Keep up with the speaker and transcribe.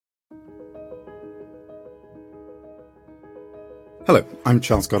Hello, I'm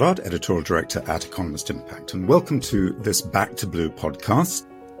Charles Goddard, Editorial Director at Economist Impact, and welcome to this Back to Blue podcast,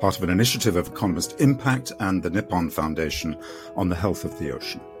 part of an initiative of Economist Impact and the Nippon Foundation on the health of the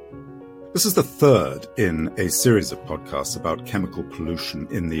ocean. This is the third in a series of podcasts about chemical pollution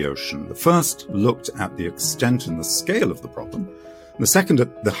in the ocean. The first looked at the extent and the scale of the problem, and the second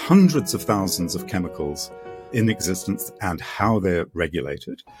at the hundreds of thousands of chemicals in existence and how they're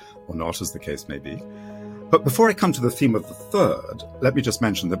regulated, or not, as the case may be. But before I come to the theme of the third, let me just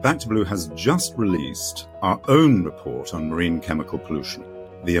mention that Back to Blue has just released our own report on marine chemical pollution,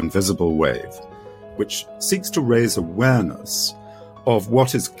 The Invisible Wave, which seeks to raise awareness of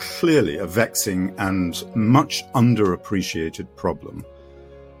what is clearly a vexing and much underappreciated problem.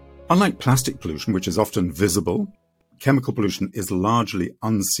 Unlike plastic pollution, which is often visible, chemical pollution is largely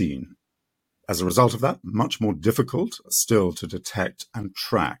unseen. As a result of that, much more difficult still to detect and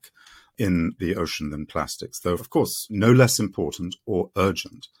track in the ocean than plastics, though, of course, no less important or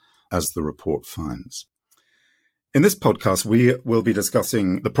urgent, as the report finds. In this podcast, we will be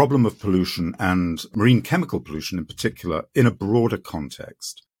discussing the problem of pollution and marine chemical pollution in particular in a broader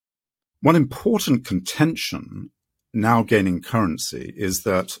context. One important contention now gaining currency is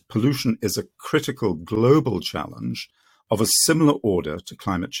that pollution is a critical global challenge of a similar order to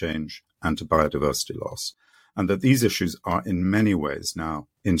climate change and to biodiversity loss, and that these issues are in many ways now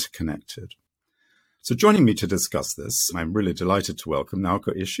interconnected. So joining me to discuss this, I'm really delighted to welcome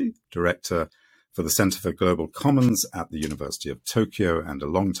Naoko Ishii, Director for the Center for Global Commons at the University of Tokyo and a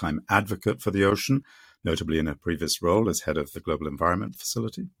longtime advocate for the ocean, notably in a previous role as head of the Global Environment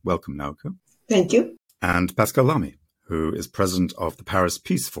Facility. Welcome, Naoko. Thank you. And Pascal Lamy, who is president of the Paris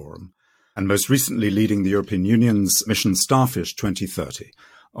Peace Forum and most recently leading the European Union's Mission Starfish 2030,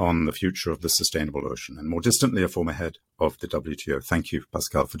 on the future of the sustainable ocean, and more distantly, a former head of the WTO. Thank you,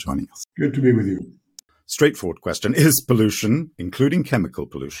 Pascal, for joining us. Good to be with you. Straightforward question. Is pollution, including chemical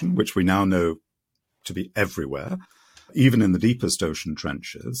pollution, which we now know to be everywhere, even in the deepest ocean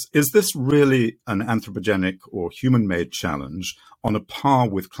trenches, is this really an anthropogenic or human-made challenge on a par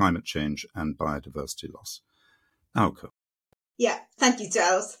with climate change and biodiversity loss? Naoko. Yeah, thank you,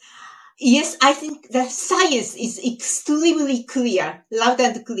 Charles. Yes, I think the science is extremely clear, loud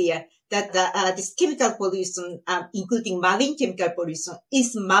and clear, that this chemical pollution, including marine chemical pollution,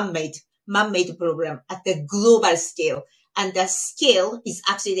 is man-made problem at the global scale. And the scale is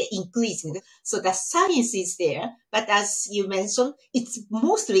actually increasing. So the science is there, but as you mentioned, it's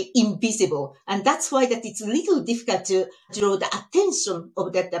mostly invisible. And that's why that it's a little difficult to draw the attention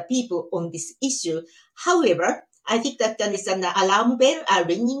of the people on this issue. However, I think that there is an alarm bell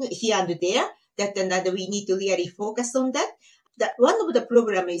ringing here and there that we need to really focus on that. That one of the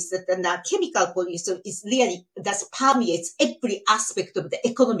problems is that the chemical pollution is really that permeates every aspect of the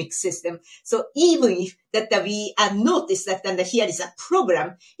economic system. So even if that we notice that here is a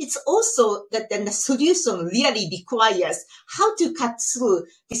problem, it's also that the solution really requires how to cut through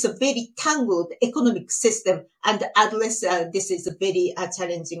this very tangled economic system and address this is a very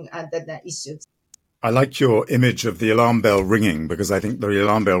challenging issue. I like your image of the alarm bell ringing because I think the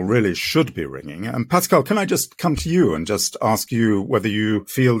alarm bell really should be ringing. And Pascal, can I just come to you and just ask you whether you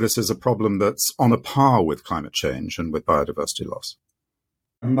feel this is a problem that's on a par with climate change and with biodiversity loss?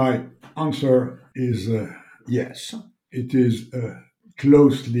 My answer is yes. It is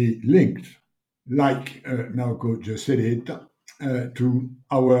closely linked, like Naoko just said it, to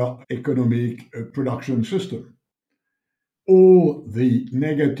our economic production system. All the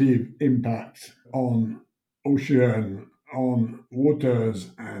negative impacts on ocean, on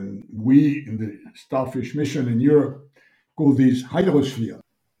waters, and we in the Starfish mission in Europe call this hydrosphere,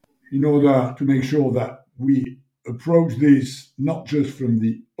 in order to make sure that we approach this not just from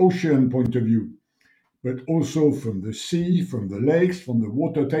the ocean point of view, but also from the sea, from the lakes, from the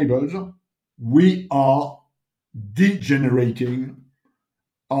water tables. We are degenerating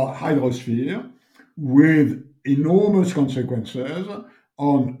our hydrosphere with enormous consequences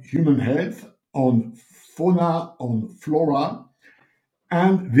on human health, on fauna, on flora,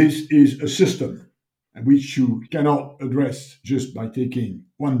 and this is a system which you cannot address just by taking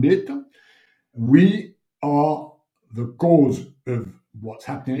one bit. We are the cause of what's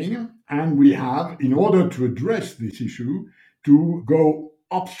happening, and we have, in order to address this issue, to go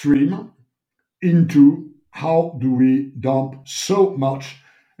upstream into how do we dump so much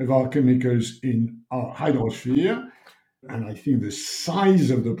of our chemicals in our hydrosphere. And I think the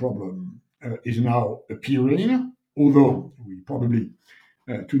size of the problem is now appearing, although we probably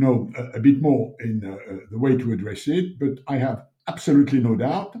to know a bit more in the way to address it, but I have absolutely no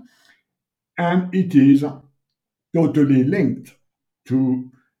doubt. And it is totally linked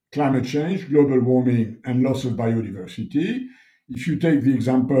to climate change, global warming, and loss of biodiversity. If you take the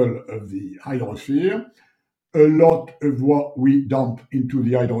example of the hydrosphere, a lot of what we dump into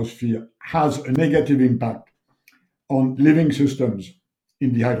the hydrosphere has a negative impact on living systems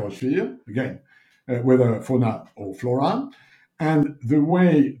in the hydrosphere, again, whether fauna or flora. And the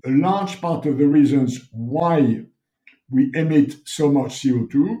way a large part of the reasons why we emit so much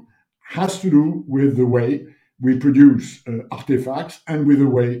CO2 has to do with the way we produce artifacts and with the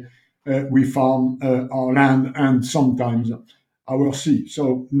way we farm our land and sometimes our sea.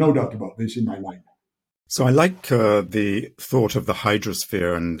 So no doubt about this in my mind. So I like the thought of the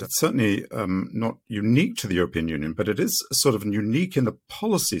hydrosphere, and it's certainly not unique to the European Union, but it is sort of unique in the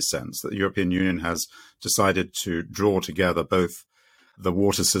policy sense that the European Union has decided to draw together both the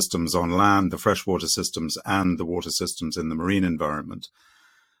water systems on land, the freshwater systems, and the water systems in the marine environment.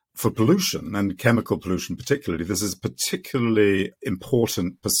 For pollution, and chemical pollution particularly, this is a particularly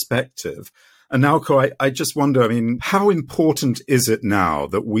important perspective. And Naoko, I just wonder, how important is it now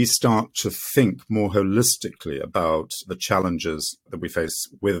that we start to think more holistically about the challenges that we face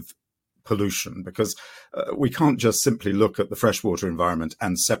with pollution? Because we can't just simply look at the freshwater environment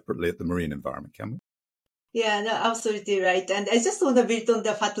and separately at the marine environment, can we? Yeah, no, absolutely right. And I just want to build on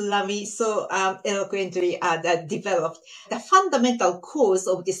the what Rami so eloquently developed. The fundamental cause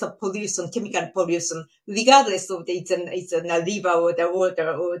of this pollution, chemical pollution, regardless of it's a river or the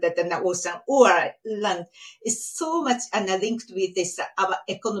water or the ocean or land, is so much linked with this our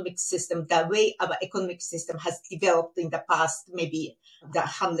economic system, the way our economic system has developed in the past maybe the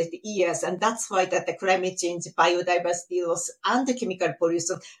 100 years. And that's why that the climate change, biodiversity loss, and the chemical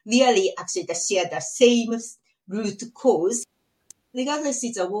pollution really actually share the same root cause. Regardless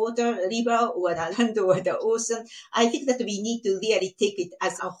it's a water, river, or the land, or the ocean, I think that we need to really take it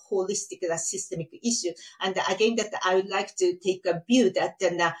as a holistic, systemic issue. And again, that I would like to take a view that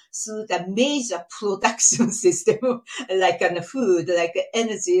through the major production system, like food, like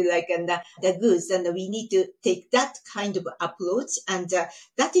energy, like the goods, and we need to take that kind of approach. And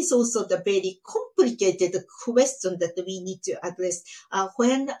that is also the very complicated question that we need to address.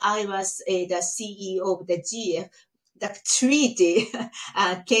 When I was the CEO of the GF, the treaty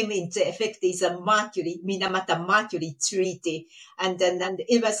came into effect is a Minamata Mercury Treaty. And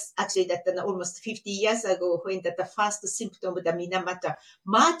it was actually that almost 50 years ago when the first symptom of the Minamata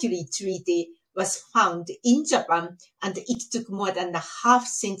Mercury Treaty was found in Japan, and it took more than a half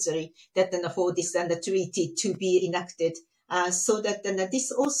century that for this treaty to be enacted. So that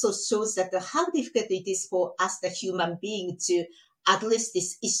this also shows that how difficult it is for us, the human being, to address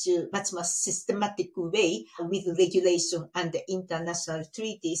this issue much more systematic way with regulation and the international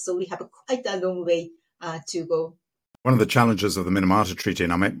treaties. So we have quite a long way to go. One of the challenges of the Minamata Treaty,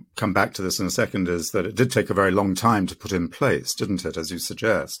 and I might come back to this in a second, is that it did take a very long time to put in place, didn't it, as you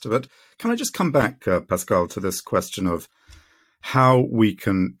suggest? But can I just come back, Pascal, to this question of how we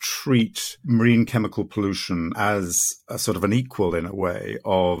can treat marine chemical pollution as a sort of an equal, in a way,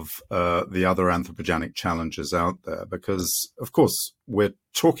 of the other anthropogenic challenges out there? Because, of course, we're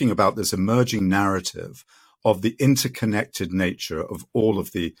talking about this emerging narrative of the interconnected nature of all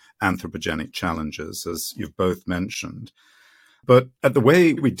of the anthropogenic challenges, as you've both mentioned. But the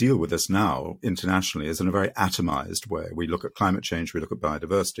way we deal with this now internationally is in a very atomized way. We look at climate change, we look at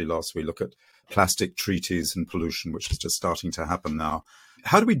biodiversity loss, we look at plastic treaties and pollution, which is just starting to happen now.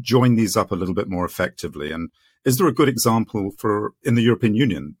 How do we join these up a little bit more effectively? And is there a good example in the European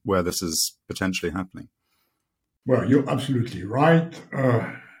Union where this is potentially happening? Well, you're absolutely right.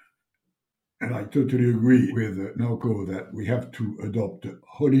 And I totally agree with Naoko that we have to adopt a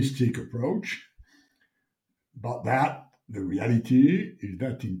holistic approach. But the reality is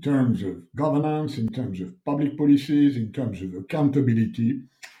that in terms of governance, in terms of public policies, in terms of accountability,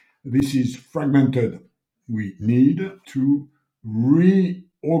 this is fragmented. We need to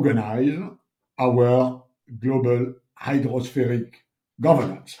reorganize our global hydrospheric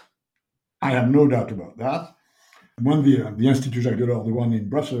governance. I have no doubt about that. When the Institut Jacques Delors, the one in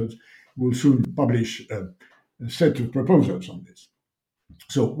Brussels, will soon publish a set of proposals on this.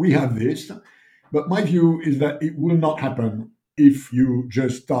 So we have this. But my view is that it will not happen if you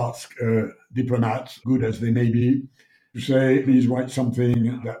just ask diplomats, good as they may be, to say, please write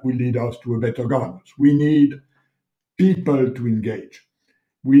something that will lead us to a better governance. We need people to engage.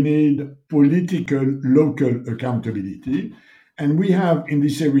 We need political, local accountability. And we have in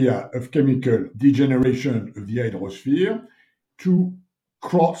this area of chemical degeneration of the hydrosphere to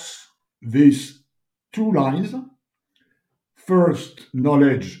cross these two lines. First,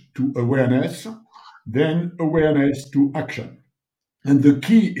 knowledge to awareness, then awareness to action. And the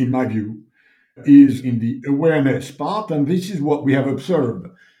key, in my view, is in the awareness part, and this is what we have observed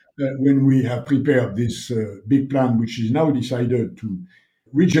when we have prepared this big plan, which is now decided to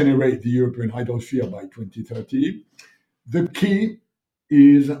regenerate the European hydrosphere by 2030. The key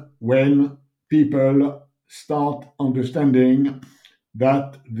is when people start understanding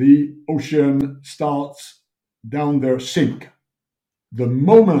that the ocean starts down their sink. The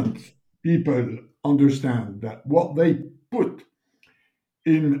moment people understand that what they put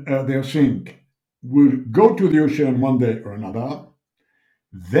in their sink will go to the ocean one day or another,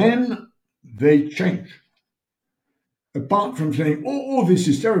 then they change. Apart from saying, oh, this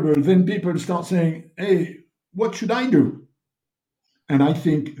is terrible, then people start saying, hey, what should I do? And I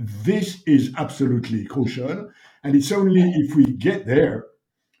think this is absolutely crucial. And it's only if we get there,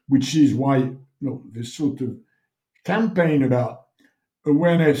 which is why this sort of campaign about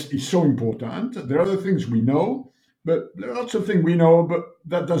awareness is so important. There are other things we know, but there are lots of things we know, but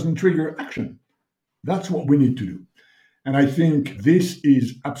that doesn't trigger action. That's what we need to do. And I think this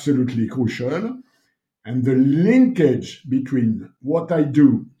is absolutely crucial. And the linkage between what I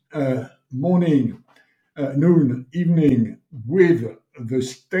do morning, noon, evening with the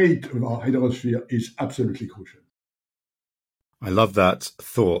state of our hydrosphere is absolutely crucial. I love that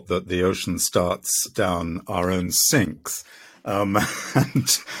thought that the ocean starts down our own sinks. And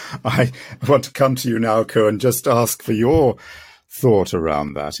I want to come to you now, Naoko, and just ask for your thought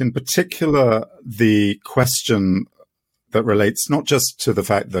around that. In particular, the question that relates not just to the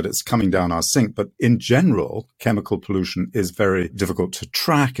fact that it's coming down our sink, but in general, chemical pollution is very difficult to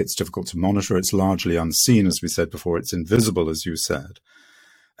track. It's difficult to monitor. It's largely unseen, as we said before. It's invisible, as you said.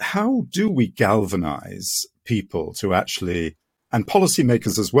 How do we galvanize people to actually, and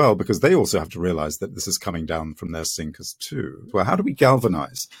policymakers as well, because they also have to realize that this is coming down from their sinkers too. Well, how do we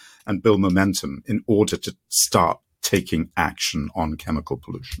galvanize and build momentum in order to start taking action on chemical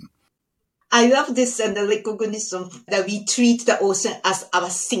pollution? I love this and the recognition that we treat the ocean as our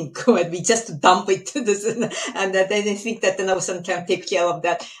sink, when we just dump it to this, and then I think that the ocean can take care of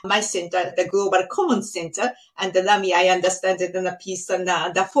that. My center, the Global Commons Center, and the Rami, I understand that the piece and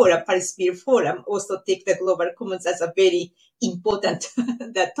the forum, Paris Beer Forum, also take the Global Commons as a very important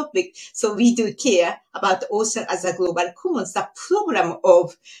that topic. So we do care about the ocean as a global commons. The problem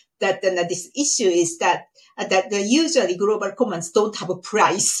of that this issue is that usually global commons don't have a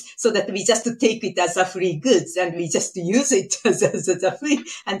price, so that we just take it as a free goods and we just use it as a free,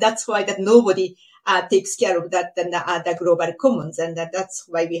 and that's why that nobody takes care of that the global commons, and that's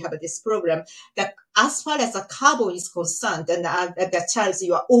why we have this program. That as far as the carbon is concerned, and Charles,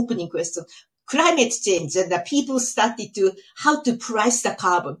 your opening question, climate change, and the people started to how to price the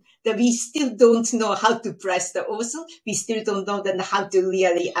carbon. That we still don't know how to price the ozone. We still don't know then how to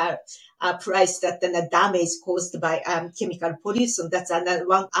really price that the damage caused by chemical pollution. That's another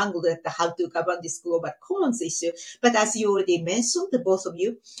one angle that how to govern this global commons issue. But as you already mentioned, the both of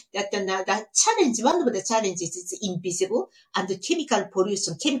you, that the challenge, one of the challenges is invisible, and the chemical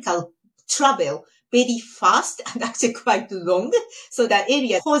pollution, chemical travel very fast and actually quite long. So the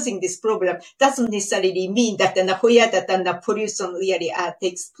area causing this problem doesn't necessarily mean that where that the pollution really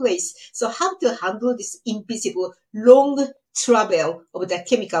takes place. So how to handle this invisible long travel of the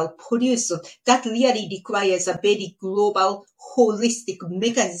chemical pollution, that really requires a very global, holistic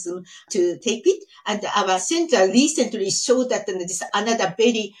mechanism to take it. And our center recently showed that this another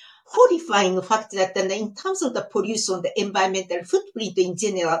very horrifying fact that in terms of the pollution, the environmental footprint in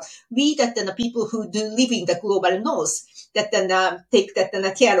general, we that the people who do live in the global north, that take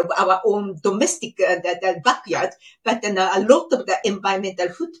that care of our own domestic backyard, but a lot of the environmental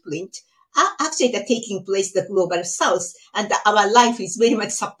footprint are actually taking place the global south, and our life is very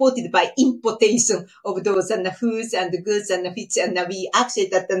much supported by importation of those foods and goods and which, and we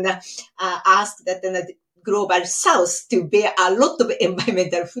actually ask that global south to bear a lot of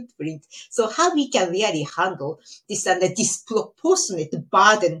environmental footprint. So how we can really handle this disproportionate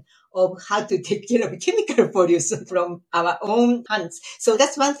burden of how to take care of chemical pollution from our own hands. So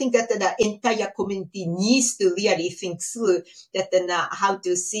that's one thing that the entire community needs to really think through, that how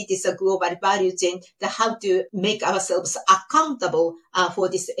to see this global value chain, how to make ourselves accountable for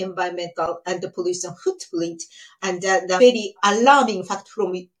this environmental and the pollution footprint. And the very alarming fact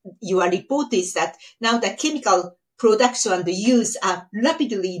from your report is that now the chemical production and use are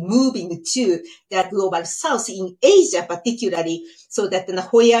rapidly moving to the global south, in Asia particularly, so that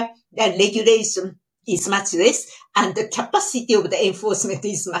where the regulation is much less and the capacity of the enforcement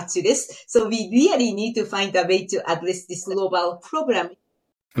is much less. So we really need to find a way to address this global problem.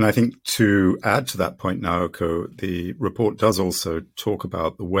 And I think to add to that point, Naoko, the report does also talk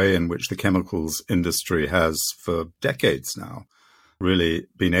about the way in which the chemicals industry has for decades now really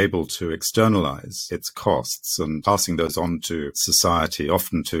been able to externalize its costs and passing those on to society,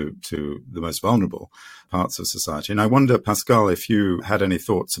 often to the most vulnerable parts of society. And I wonder, Pascal, if you had any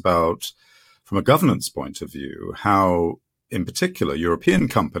thoughts about, from a governance point of view, how in particular European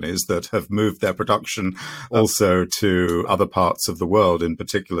companies that have moved their production also to other parts of the world, in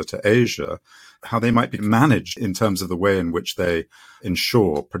particular to Asia, how they might be managed in terms of the way in which they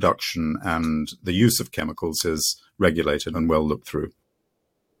ensure production and the use of chemicals is regulated and well looked through.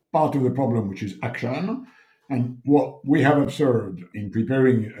 Part of the problem, which is action, and what we have observed in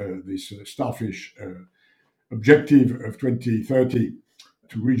preparing this Starfish objective of 2030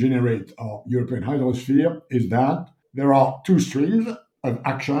 to regenerate our European hydrosphere, is that there are two streams of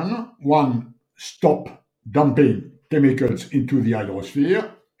action. One, stop dumping chemicals into the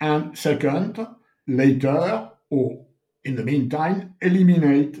hydrosphere. And second, later, or in the meantime,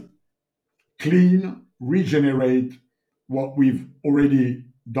 eliminate, clean, regenerate what we've already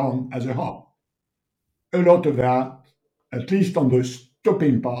done as a whole. A lot of that, at least on the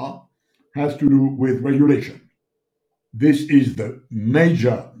stopping part, has to do with regulation. This is the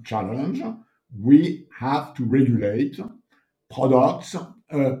major challenge. We have to regulate products,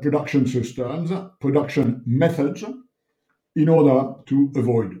 production systems, production methods in order to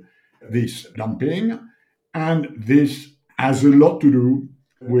avoid this dumping. And this has a lot to do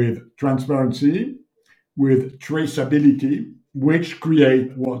with transparency, with traceability, which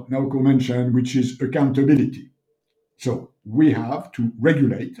create what Naoko mentioned, which is accountability. So we have to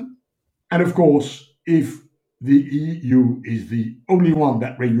regulate. And of course, if the EU is the only one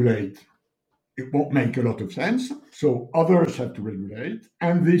that regulates, it won't make a lot of sense. So others have to regulate.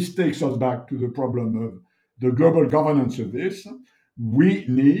 And this takes us back to the problem of the global governance of this. We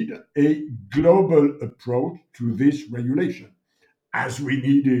need a global approach to this regulation. As we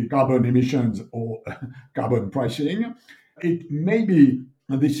needed carbon emissions or carbon pricing, it may be,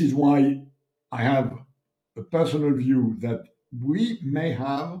 and this is why I have a personal view, that we may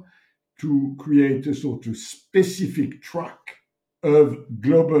have to create a sort of specific track of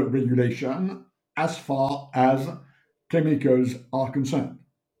global regulation as far as chemicals are concerned.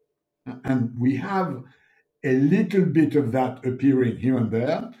 And we have a little bit of that appearing here and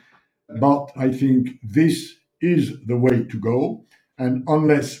there, but I think this is the way to go. And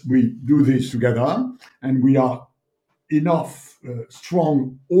unless we do this together and we are enough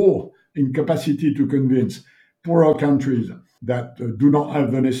strong or in capacity to convince poorer countries that do not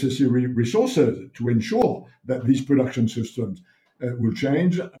have the necessary resources to ensure that these production systems will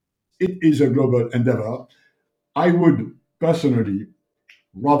change, it is a global endeavor. I would personally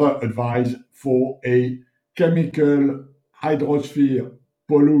rather advise for a chemical hydrosphere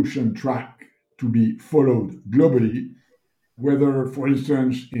pollution track to be followed globally, whether, for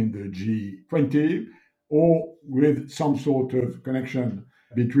instance, in the G20 or with some sort of connection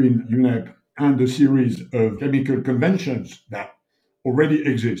between UNEP and a series of chemical conventions that already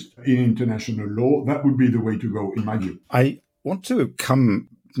exist in international law. That would be the way to go, in my view. I want to come,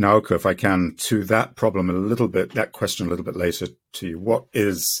 Naoko, if I can, to that problem a little bit, that question a little bit later to you. What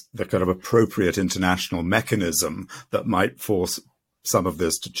is the kind of appropriate international mechanism that might force some of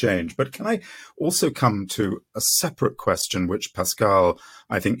this to change? But can I also come to a separate question, which Pascal,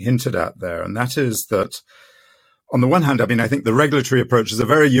 I think, hinted at there, and that is that on the one hand, I mean, I think the regulatory approach is a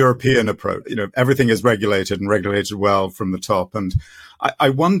very European approach. You know, everything is regulated and regulated well from the top. And I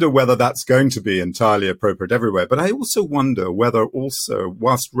wonder whether that's going to be entirely appropriate everywhere. But I also wonder whether also,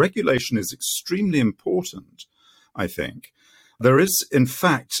 whilst regulation is extremely important, I think, there is, in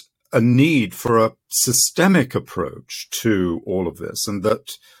fact, a need for a systemic approach to all of this, and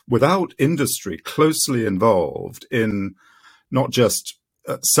that without industry closely involved in not just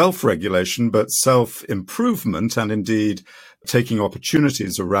self-regulation, but self-improvement, and indeed taking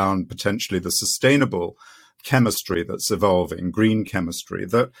opportunities around potentially the sustainable chemistry that's evolving, green chemistry,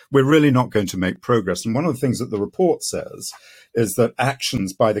 that we're really not going to make progress. And one of the things that the report says is that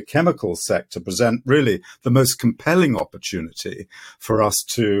actions by the chemical sector present really the most compelling opportunity for us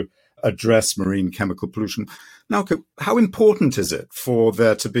to address marine chemical pollution. Now, how important is it for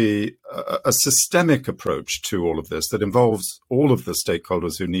there to be a systemic approach to all of this that involves all of the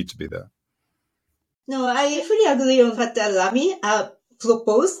stakeholders who need to be there? No, I fully agree on what Rami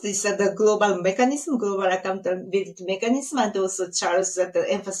proposed. This is the global mechanism, global accountability mechanism, and also Charles that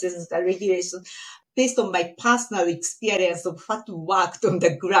emphasizes the regulation. Based on my personal experience of what worked on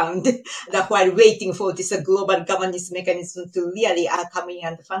the ground while waiting for this global governance mechanism to really come in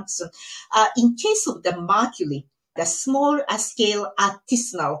and function. In case of the mercury, the small-scale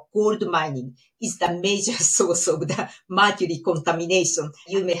artisanal gold mining is the major source of the mercury contamination.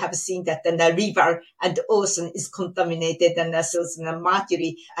 You may have seen that the river and the ocean is contaminated, and so the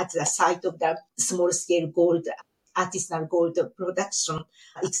mercury at the site of the small-scale gold, artisanal gold production,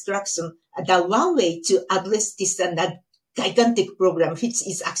 extraction. The one way to address this and that gigantic program, which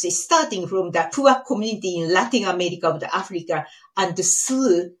is actually starting from the poor community in Latin America of the Africa, and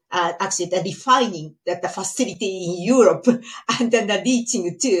through actually the refining that the facility in Europe, and then the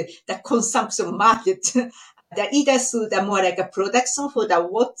reaching to the consumption market. Either through the more like a production for the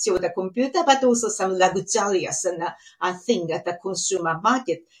watch or the computer, but also some luxurious thing at the consumer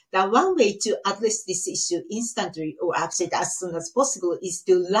market. The one way to address this issue instantly, or actually as soon as possible, is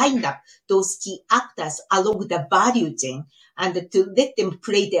to line up those key actors along the value chain and to let them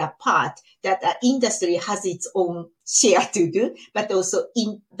play their part. That the industry has its own share to do, but also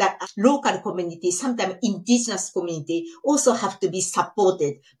in the local community, sometimes indigenous community, also have to be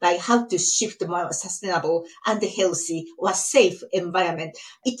supported by how to shift more sustainable and healthy or safe environment.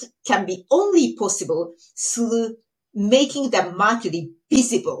 It can be only possible through making the mercury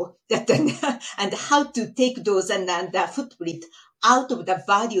visible and how to take those and the footprint out of the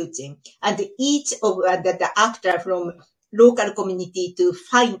value chain. And each of the actor from local community to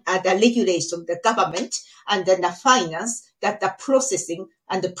find the regulation, the government, and then the finance, that the processing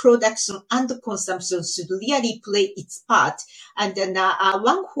and the production and the consumption should really play its part. And then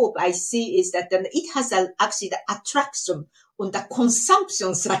one hope I see is that it has actually the attraction on the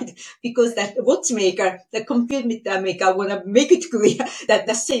consumption side, because that watchmaker, the computer maker want to make it clear that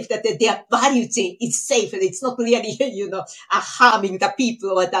the safe, that their value chain is safe, and it's not really, harming the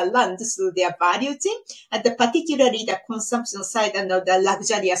people or the land through their value chain. And particularly the consumption side and the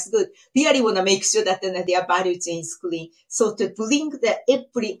luxurious good, really want to make sure that their value chain is clean. So to bring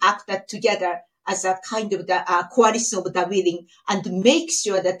every actor together as a kind of the coalition of the willing, and make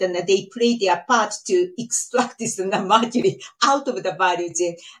sure that they play their part to extract this mercury out of the value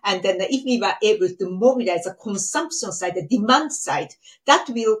chain. And then if we were able to mobilize the consumption side, the demand side, that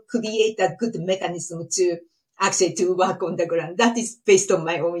will create a good mechanism to actually to work on the ground. That is based on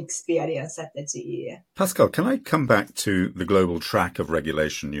my own experience at the GE. Pascal, can I come back to the global track of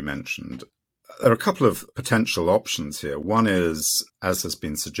regulation you mentioned? There are a couple of potential options here. One is, as has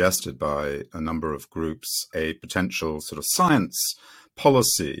been suggested by a number of groups, a potential sort of science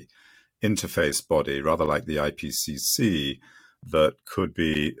policy interface body, rather like the IPCC, that could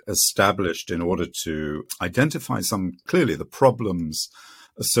be established in order to identify clearly the problems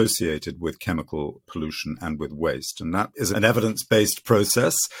associated with chemical pollution and with waste. And that is an evidence-based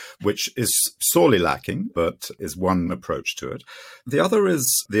process, which is sorely lacking, but is one approach to it. The other is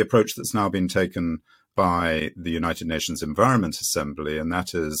the approach that's now been taken by the United Nations Environment Assembly, and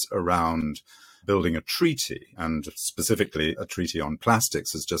that is around building a treaty, and specifically a treaty on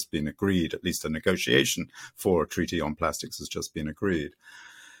plastics has just been agreed, at least a negotiation for a treaty on plastics has just been agreed.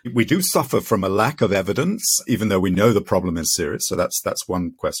 We do suffer from a lack of evidence, even though we know the problem is serious. So that's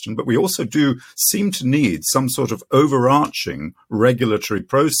one question. But we also do seem to need some sort of overarching regulatory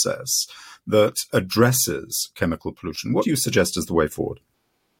process that addresses chemical pollution. What do you suggest as the way forward?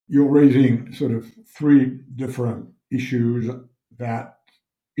 You're raising sort of three different issues that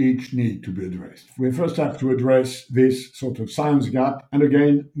each need to be addressed. We first have to address this sort of science gap. And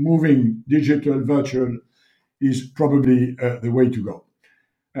again, moving digital, virtual is probably the way to go.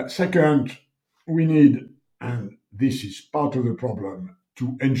 Second, we need, and this is part of the problem,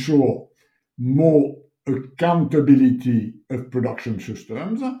 to ensure more accountability of production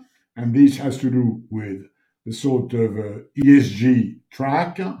systems. And this has to do with the sort of ESG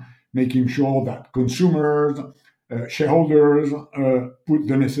track, making sure that consumers, shareholders put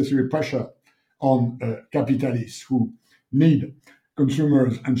the necessary pressure on capitalists who need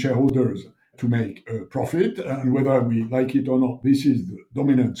consumers and shareholders to make a profit, and whether we like it or not, this is the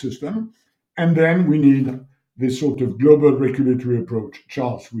dominant system. And then we need this sort of global regulatory approach,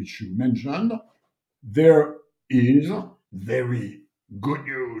 Charles, which you mentioned. There is very good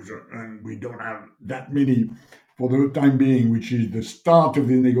news, and we don't have that many for the time being, which is the start of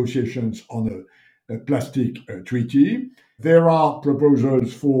the negotiations on a plastic treaty. There are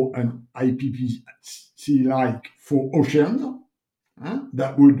proposals for an IPCC-like for oceans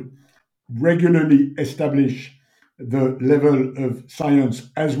that would regularly establish the level of science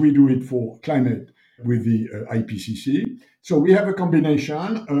as we do it for climate with the IPCC. So we have a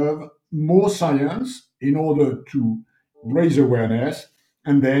combination of more science in order to raise awareness,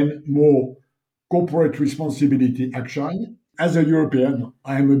 and then more corporate responsibility action. As a European,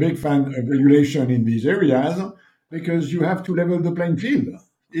 I am a big fan of regulation in these areas because you have to level the playing field.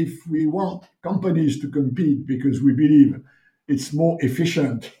 if we want companies to compete because we believe it's more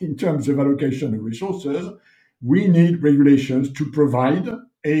efficient in terms of allocation of resources, we need regulations to provide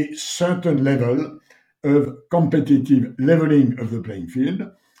a certain level of competitive leveling of the playing field.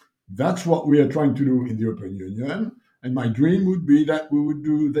 That's what we are trying to do in the European Union. And my dream would be that we would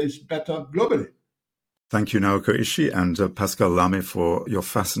do this better globally. Thank you, Naoko Ishii and Pascal Lamy, for your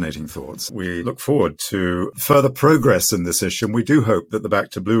fascinating thoughts. We look forward to further progress in this issue, and we do hope that the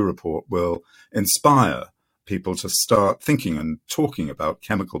Back to Blue report will inspire people to start thinking and talking about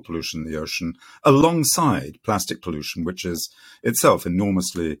chemical pollution in the ocean alongside plastic pollution, which is itself an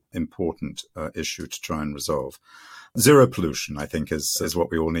enormously important issue to try and resolve. Zero pollution, I think, is what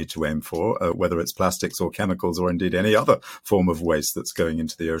we all need to aim for, whether it's plastics or chemicals or indeed any other form of waste that's going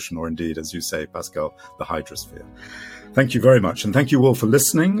into the ocean, or indeed, as you say, Pascal, the hydrosphere. Thank you very much. And thank you all for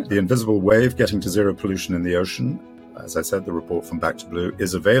listening. The Invisible Wave, Getting to Zero Pollution in the Ocean. As I said, the report from Back to Blue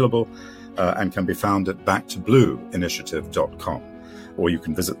is available and can be found at backtoblueinitiative.com. Or you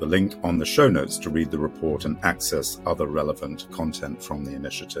can visit the link on the show notes to read the report and access other relevant content from the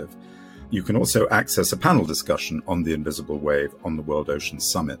initiative. You can also access a panel discussion on the Invisible Wave on the World Ocean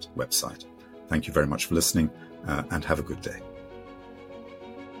Summit website. Thank you very much for listening and have a good day.